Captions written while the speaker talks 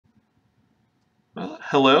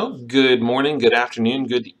Hello, good morning, good afternoon,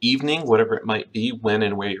 good evening, whatever it might be, when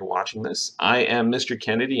and where you're watching this. I am Mr.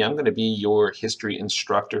 Kennedy. I'm going to be your history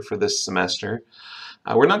instructor for this semester.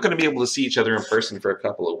 We're not going to be able to see each other in person for a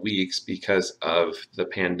couple of weeks because of the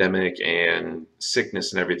pandemic and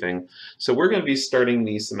sickness and everything. So we're going to be starting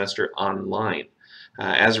the semester online.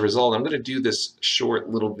 As a result, I'm going to do this short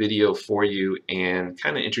little video for you and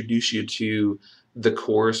kind of introduce you to the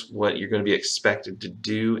course, what you're going to be expected to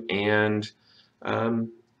do, and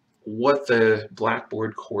um, what the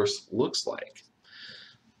Blackboard course looks like.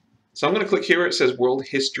 So I'm going to click here where it says World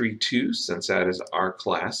History 2, since that is our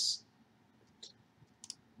class.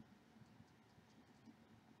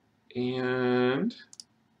 And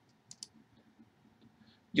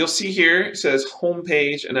you'll see here it says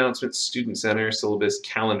Homepage, Announcements, Student Center, Syllabus,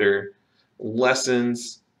 Calendar,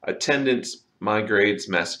 Lessons, Attendance, My Grades,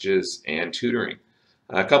 Messages, and Tutoring.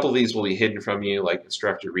 A couple of these will be hidden from you, like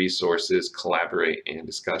Instructor Resources, Collaborate, and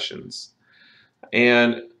Discussions.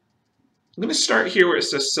 And I'm going to start here where it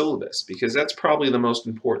says syllabus, because that's probably the most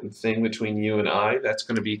important thing between you and I. That's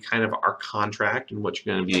going to be kind of our contract and what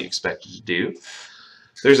you're going to be expected to do.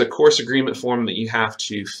 There's a course agreement form that you have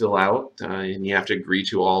to fill out, and you have to agree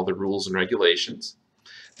to all the rules and regulations.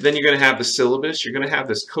 Then you're going to have the syllabus. You're going to have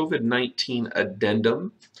this COVID-19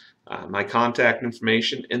 addendum, my contact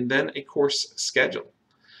information, and then a course schedule.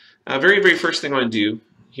 Very first thing I want to do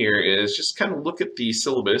here is just kind of look at the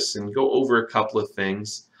syllabus and go over a couple of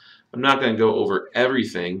things. I'm not going to go over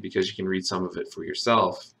everything because you can read some of it for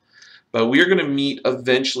yourself. But we are going to meet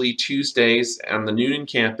eventually Tuesdays on the Noonan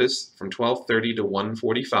campus from 12:30 to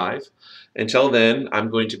 1:45. Until then,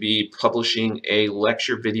 I'm going to be publishing a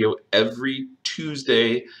lecture video every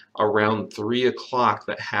Tuesday around 3 o'clock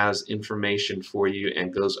that has information for you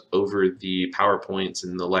and goes over the PowerPoints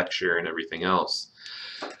and the lecture and everything else.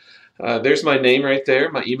 There's my name right there.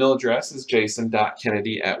 My email address is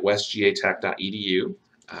jason.kennedy@westgatech.edu.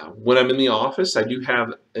 When I'm in the office, I do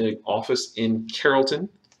have an office in Carrollton.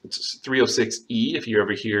 It's 306E if you're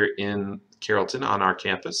ever here in Carrollton on our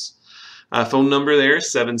campus. Phone number there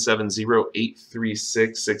is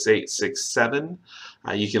 770-836-6867.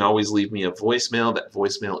 You can always leave me a voicemail. That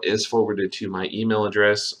voicemail is forwarded to my email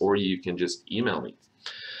address, or you can just email me.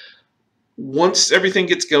 Once everything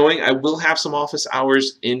gets going, I will have some office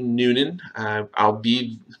hours in Noonan. I'll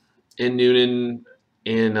be in Noonan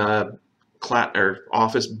in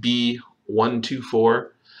office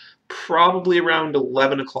B124, probably around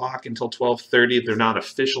 11 o'clock until 12:30. They're not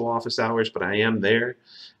official office hours, but I am there.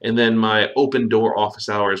 And then my open door office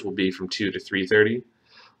hours will be from 2 to 3:30.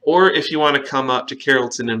 Or if you want to come up to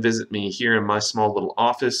Carrollton and visit me here in my small little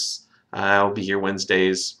office, I'll be here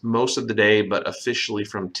Wednesdays most of the day, but officially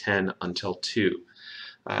from 10 until 2.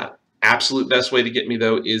 Absolute best way to get me,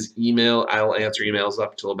 though, is email. I'll answer emails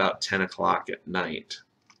up until about 10 o'clock at night.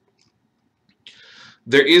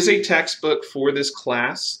 There is a textbook for this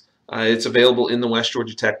class. It's available in the West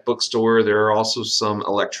Georgia Tech bookstore. There are also some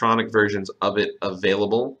electronic versions of it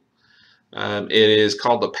available. It is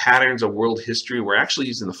called The Patterns of World History. We're actually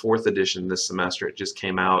using the 4th edition this semester. It just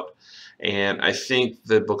came out. And I think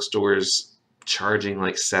the bookstore is charging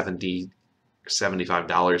like $70 or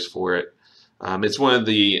 $75 for it. It's one of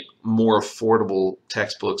the more affordable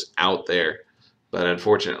textbooks out there, but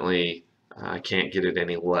unfortunately, I can't get it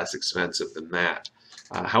any less expensive than that.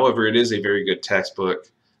 However, it is a very good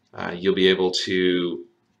textbook. You'll be able to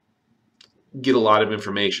get a lot of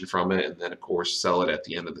information from it and then, of course, sell it at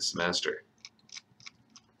the end of the semester.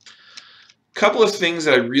 Couple of things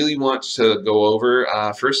that I really want to go over.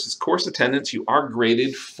 First is course attendance. You are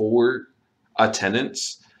graded for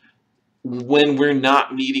attendance. When we're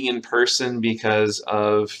not meeting in person because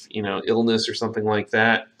of illness or something like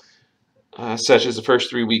that, such as the first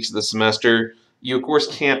 3 weeks of the semester, you of course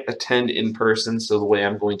can't attend in person. So the way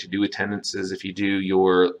I'm going to do attendance is if you do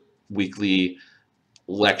your weekly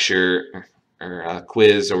lecture or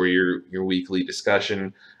quiz or your weekly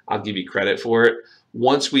discussion, I'll give you credit for it.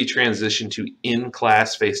 Once we transition to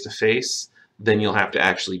in-class face-to-face, then you'll have to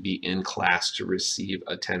actually be in class to receive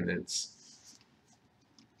attendance.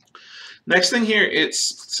 Next thing here, it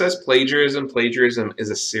says plagiarism. Plagiarism is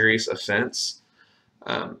a serious offense.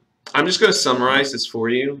 I'm just going to summarize this for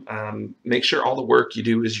you. Make sure all the work you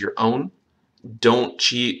do is your own. Don't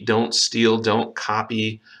cheat, don't steal, don't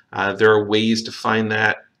copy. There are ways to find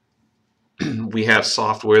that. We have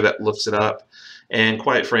software that looks it up. And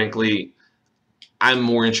quite frankly, I'm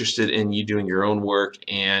more interested in you doing your own work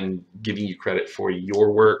and giving you credit for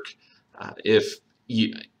your work. If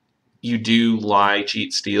you do lie,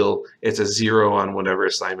 cheat, steal, it's a 0 on whatever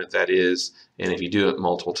assignment that is. And if you do it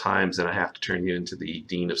multiple times, then I have to turn you into the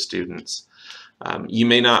dean of students. You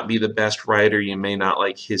may not be the best writer, you may not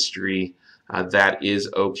like history. That is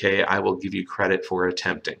okay. I will give you credit for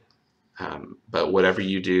attempting. But whatever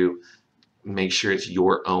you do, make sure it's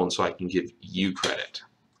your own so I can give you credit.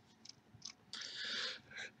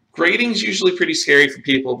 Grading is usually pretty scary for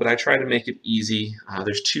people, but I try to make it easy.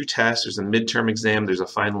 There's 2 tests. There's a midterm exam, there's a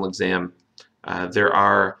final exam. There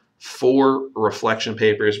are 4 reflection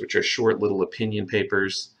papers, which are short little opinion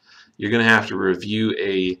papers. You're going to have to review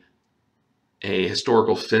a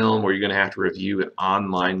historical film, or you're going to have to review an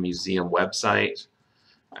online museum website.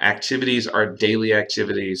 Activities are daily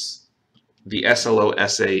activities. The SLO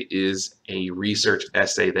essay is a research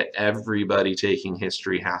essay that everybody taking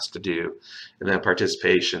history has to do. And then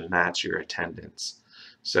participation, that's your attendance.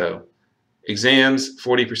 So exams,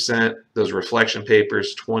 40%, those reflection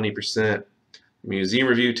papers, 20%, museum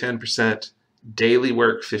review, 10%, daily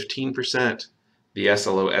work, 15%, the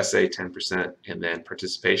SLO essay, 10%, and then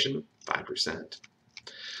participation, 5%.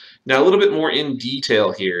 Now a little bit more in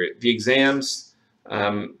detail here. The exams,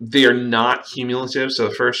 they are not cumulative, so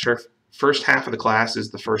the first half of the class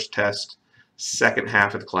is the first test, second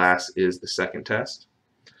half of the class is the second test.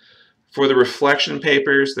 For the reflection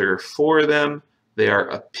papers, there are 4 of them. They are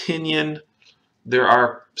opinion. There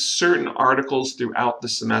are certain articles throughout the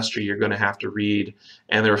semester you're going to have to read,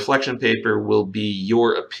 and the reflection paper will be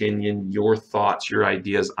your opinion, your thoughts, your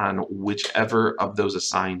ideas on whichever of those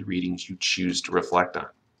assigned readings you choose to reflect on.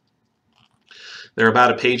 They're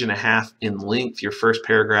about 1.5 pages in length. Your first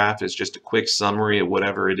paragraph is just a quick summary of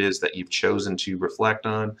whatever it is that you've chosen to reflect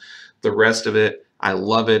on. The rest of it, I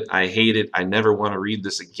love it, I hate it, I never want to read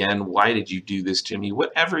this again, why did you do this to me?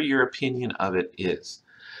 Whatever your opinion of it is.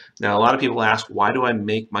 Now, a lot of people ask, why do I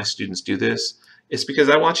make my students do this? It's because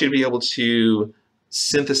I want you to be able to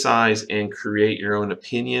synthesize and create your own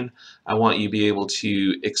opinion. I want you to be able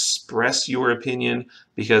to express your opinion,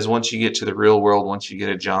 because once you get to the real world, once you get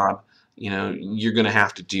a job, you know, you're going to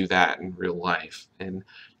have to do that in real life. And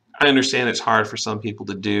I understand it's hard for some people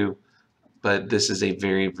to do, but this is a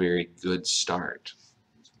very, very good start.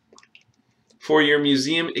 For your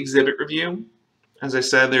museum exhibit review, as I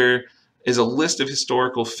said, there is a list of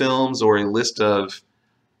historical films or a list of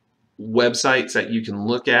websites that you can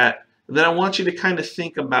look at. And then I want you to kind of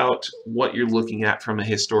think about what you're looking at from a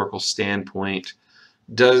historical standpoint.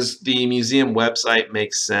 Does the museum website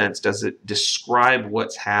make sense? Does it describe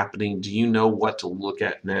what's happening? Do you know what to look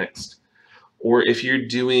at next? Or if you're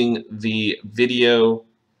doing the video,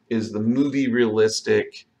 is the movie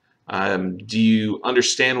realistic? Do you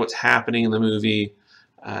understand what's happening in the movie?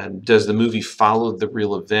 Does the movie follow the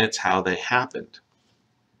real events, how they happened?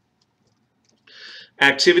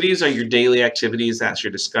 Activities are your daily activities. That's your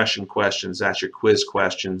discussion questions, that's your quiz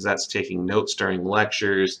questions, that's taking notes during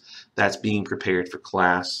lectures, that's being prepared for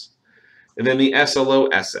class. And then the SLO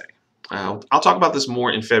essay. I'll talk about this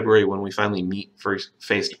more in February when we finally meet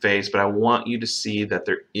face-to-face, but I want you to see that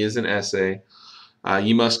there is an essay.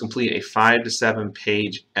 You must complete a 5 to 7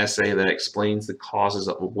 page essay that explains the causes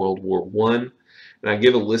of World War I. And I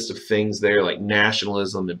give a list of things there like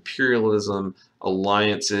nationalism, imperialism,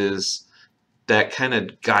 alliances, that kind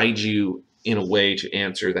of guide you in a way to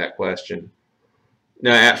answer that question.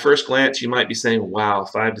 Now, at first glance, you might be saying, wow,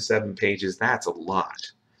 5 to 7 pages, that's a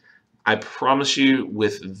lot. I promise you,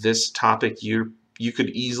 with this topic, you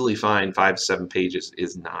could easily find 5 to 7 pages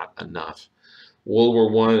is not enough.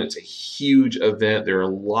 World War I, it's a huge event. There are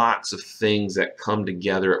lots of things that come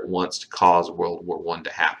together at once to cause World War I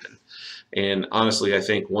to happen. And honestly, I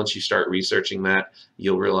think once you start researching that,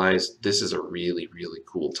 you'll realize this is a really, really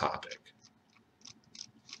cool topic.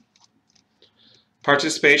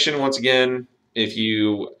 Participation, once again, if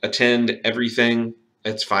you attend everything,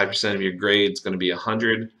 it's 5% of your grade. It's going to be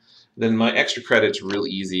 100. Then my extra credit's real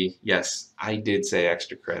easy. Yes, I did say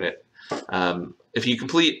extra credit. If you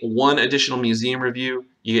complete 1 additional museum review,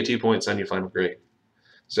 you get 2 points on your final grade.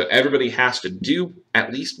 So everybody has to do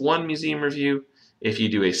at least 1 museum review. If you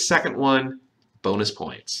do a second one, bonus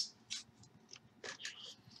points.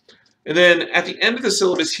 And then at the end of the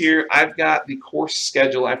syllabus here, I've got the course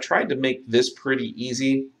schedule. I've tried to make this pretty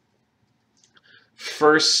easy.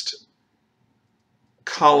 First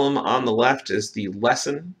column on the left is the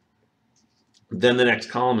lesson. Then the next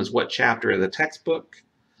column is what chapter of the textbook.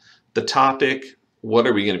 The topic, what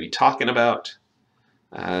are we going to be talking about?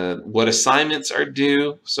 What assignments are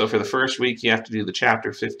due. So for the first week, you have to do the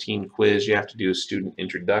chapter 15 quiz. You have to do a student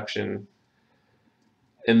introduction.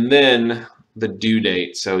 And then the due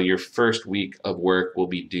date. So your first week of work will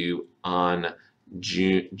be due on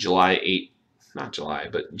January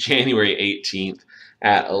 18th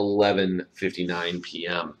at 11:59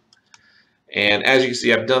 p.m. And as you can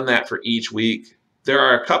see, I've done that for each week. There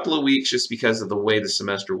are a couple of weeks just because of the way the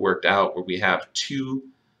semester worked out where we have 2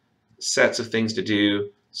 sets of things to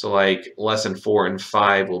do. So like lesson 4 and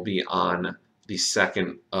 5 will be on the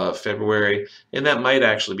 2nd of February, and that might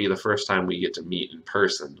actually be the first time we get to meet in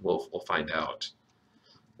person. We'll find out.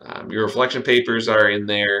 Your reflection papers are in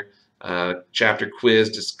there. Chapter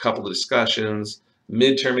quiz, just a couple of discussions.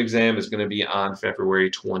 Midterm exam is going to be on February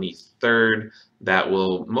 23rd. That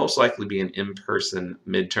will most likely be an in-person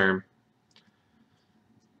midterm.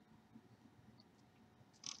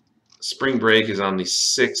 Spring break is on the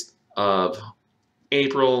 6th of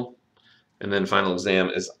April, and then final exam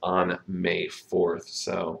is on May 4th.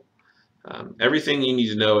 So everything you need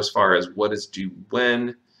to know as far as what is due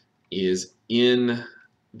when is in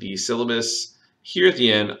the syllabus here at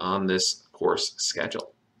the end on this course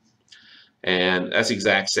schedule. And that's the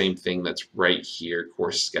exact same thing that's right here,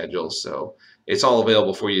 course schedule. So it's all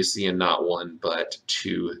available for you to see in not one, but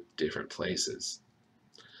 2 different places.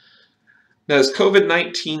 Now, this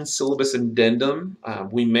COVID-19 syllabus addendum,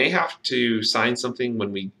 we may have to sign something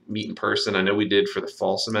when we meet in person. I know we did for the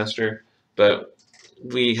fall semester, but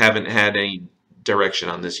we haven't had any direction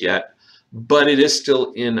on this yet. But it is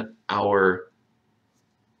still in our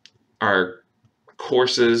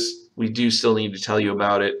courses. We do still need to tell you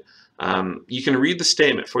about it. You can read the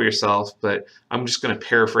statement for yourself, but I'm just going to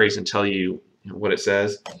paraphrase and tell you what it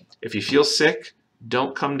says. If you feel sick,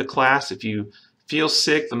 don't come to class. If you feel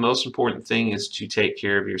sick, the most important thing is to take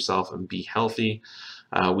care of yourself and be healthy.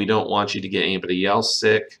 We don't want you to get anybody else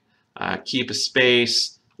sick. Keep a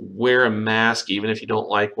space. Wear a mask. Even if you don't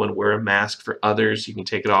like one, wear a mask for others. You can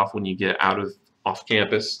take it off when you get off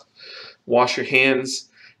campus. Wash your hands.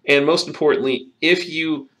 And most importantly, if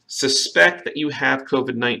you suspect that you have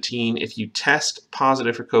COVID-19, if you test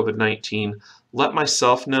positive for COVID-19, let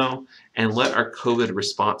myself know and let our COVID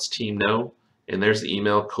response team know. And there's the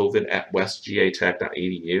email,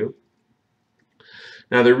 covid@westgatech.edu.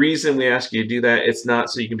 Now, the reason we ask you to do that, it's not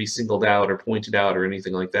so you can be singled out or pointed out or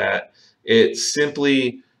anything like that. It's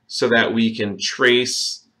simply so that we can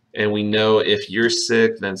trace and we know if you're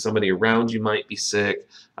sick, then somebody around you might be sick.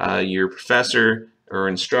 Your professor or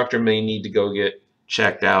instructor may need to go get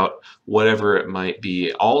checked out, whatever it might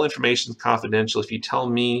be. All information is confidential. If you tell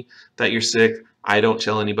me that you're sick, I don't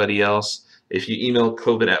tell anybody else. If you email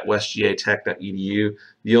covid@westgatech.edu,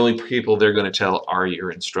 the only people they're going to tell are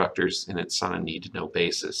your instructors, and it's on a need-to-know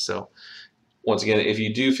basis. So once again, if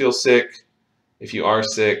you do feel sick, if you are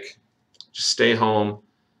sick, just stay home,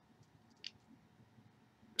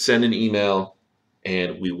 send an email,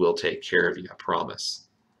 and we will take care of you, I promise.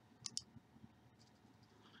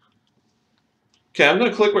 Okay, I'm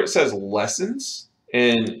going to click where it says lessons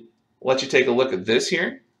and let you take a look at this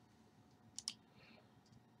here.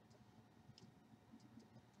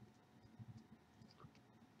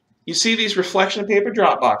 You see these reflection paper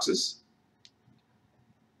drop boxes.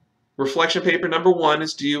 Reflection paper number 1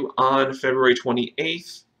 is due on February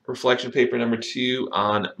 28th. Reflection paper number 2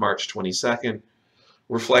 on March 22nd.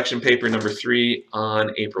 Reflection paper number 3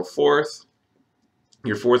 on April 4th.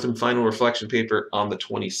 Your 4th and final reflection paper on the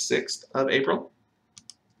 26th of April.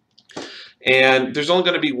 And there's only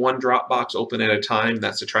going to be one drop box open at a time.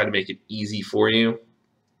 That's to try to make it easy for you.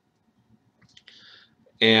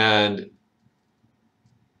 And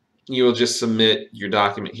you will just submit your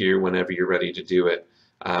document here whenever you're ready to do it.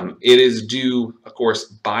 It is due, of course,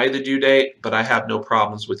 by the due date, but I have no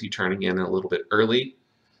problems with you turning in a little bit early.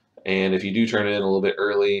 And if you do turn it in a little bit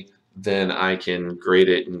early, then I can grade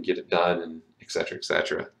it and get it done, and et cetera, et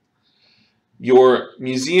cetera. Your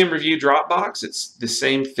museum review Dropbox, it's the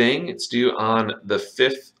same thing. It's due on the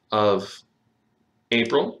 5th of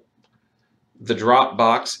April. The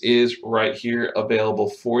Dropbox is right here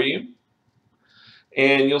available for you.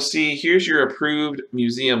 And you'll see here's your approved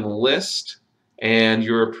museum list and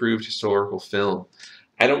your approved historical film.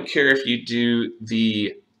 I don't care if you do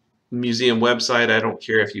the museum website. I don't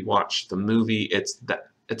care if you watch the movie. It's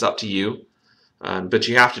up to you. But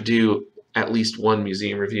you have to do at least one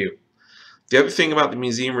museum review. The other thing about the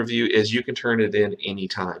museum review is you can turn it in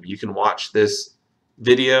anytime. You can watch this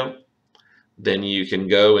video, then you can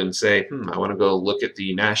go and say, I want to go look at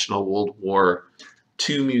the National World War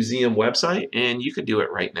II Museum website, and you can do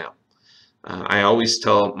it right now. I always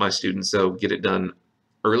tell my students, though, get it done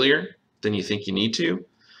earlier than you think you need to,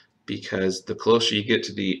 because the closer you get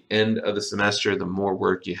to the end of the semester, the more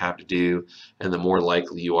work you have to do, and the more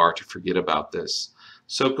likely you are to forget about this.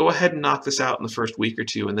 So go ahead and knock this out in the first week or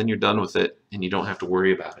 2, and then you're done with it, and you don't have to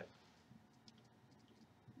worry about it.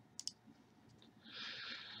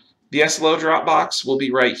 The SLO Dropbox will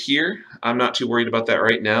be right here. I'm not too worried about that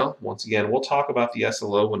right now. Once again, we'll talk about the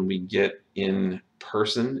SLO when we get in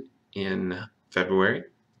person in February.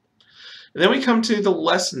 And then we come to the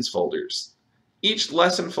lessons folders. Each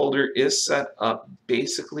lesson folder is set up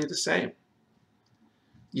basically the same.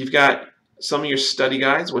 You've got some of your study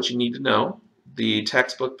guides, what you need to know, the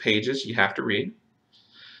textbook pages you have to read.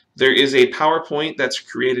 There is a PowerPoint that's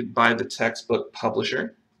created by the textbook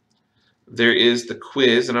publisher. There is the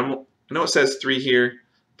quiz, and I know it says 3 here,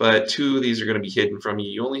 but 2 of these are going to be hidden from you.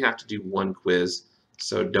 You only have to do 1 quiz,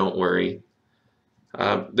 so don't worry.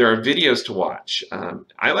 There are videos to watch.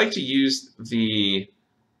 I like to use the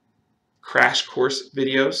crash course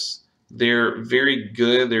videos. They're very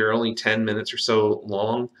good. They're only 10 minutes or so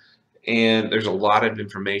long, and there's a lot of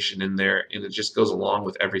information in there, and it just goes along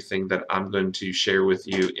with everything that I'm going to share with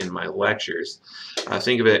you in my lectures.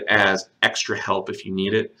 Think of it as extra help if you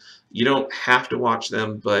need it. You don't have to watch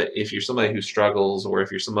them, but if you're somebody who struggles or if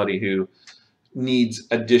you're somebody who needs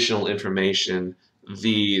additional information,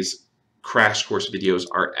 these crash course videos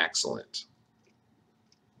are excellent.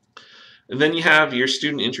 And then you have your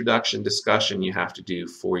student introduction discussion you have to do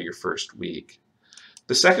for your first week.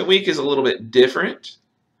 The second week is a little bit different.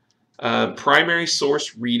 Primary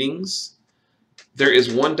source readings. There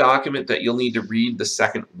is 1 document that you'll need to read the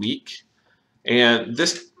second week, and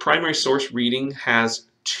this primary source reading has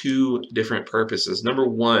 2 different purposes. Number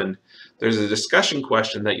 1, there's a discussion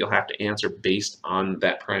question that you'll have to answer based on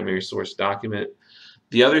that primary source document.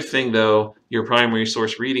 The other thing, though, your primary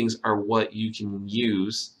source readings are what you can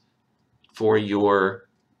use for your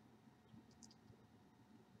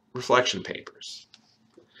reflection papers.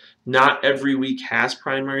 Not every week has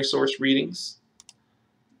primary source readings.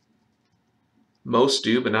 Most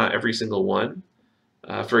do, but not every single one.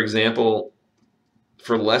 For example,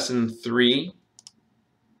 for lesson 3,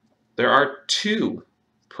 there are 2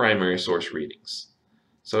 primary source readings.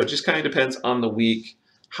 So it just kind of depends on the week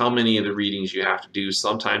how many of the readings you have to do.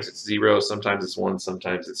 Sometimes it's 0, sometimes it's 1,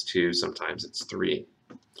 sometimes it's 2, sometimes it's 3.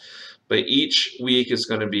 But each week is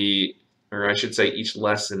going to be, or I should say each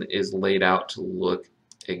lesson is laid out to look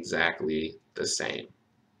exactly the same.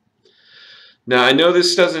 Now I know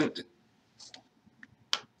this doesn't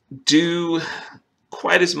do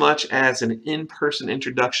quite as much as an in-person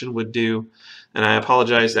introduction would do, and I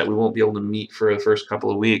apologize that we won't be able to meet for the first couple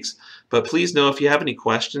of weeks, but please know if you have any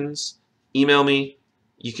questions, email me,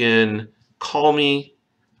 you can call me,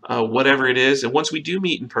 whatever it is, and once we do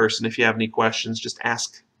meet in person, if you have any questions, just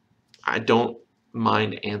ask. I don't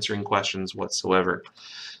mind answering questions whatsoever.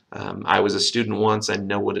 I was a student once, I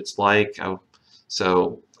know what it's like,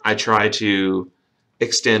 so I try to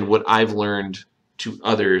extend what I've learned to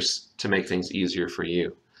others to make things easier for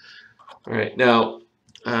you. All right, now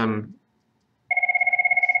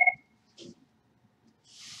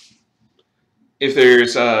if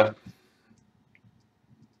there's I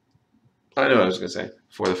know what I was going to say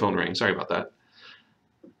before the phone rang, sorry about that.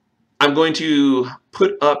 I'm going to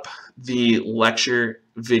put up the lecture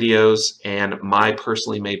videos and my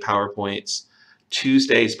personally made PowerPoints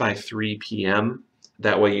Tuesdays by 3 p.m.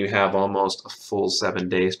 That way you have almost a full 7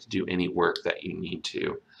 days to do any work that you need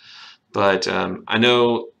to. But I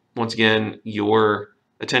know, once again, your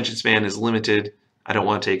attention span is limited. I don't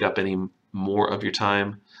want to take up any more of your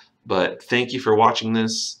time, but thank you for watching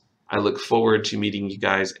this. I look forward to meeting you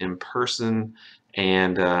guys in person,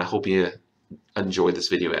 and hope you enjoy this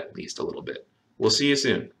video at least a little bit. We'll see you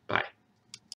soon. Bye.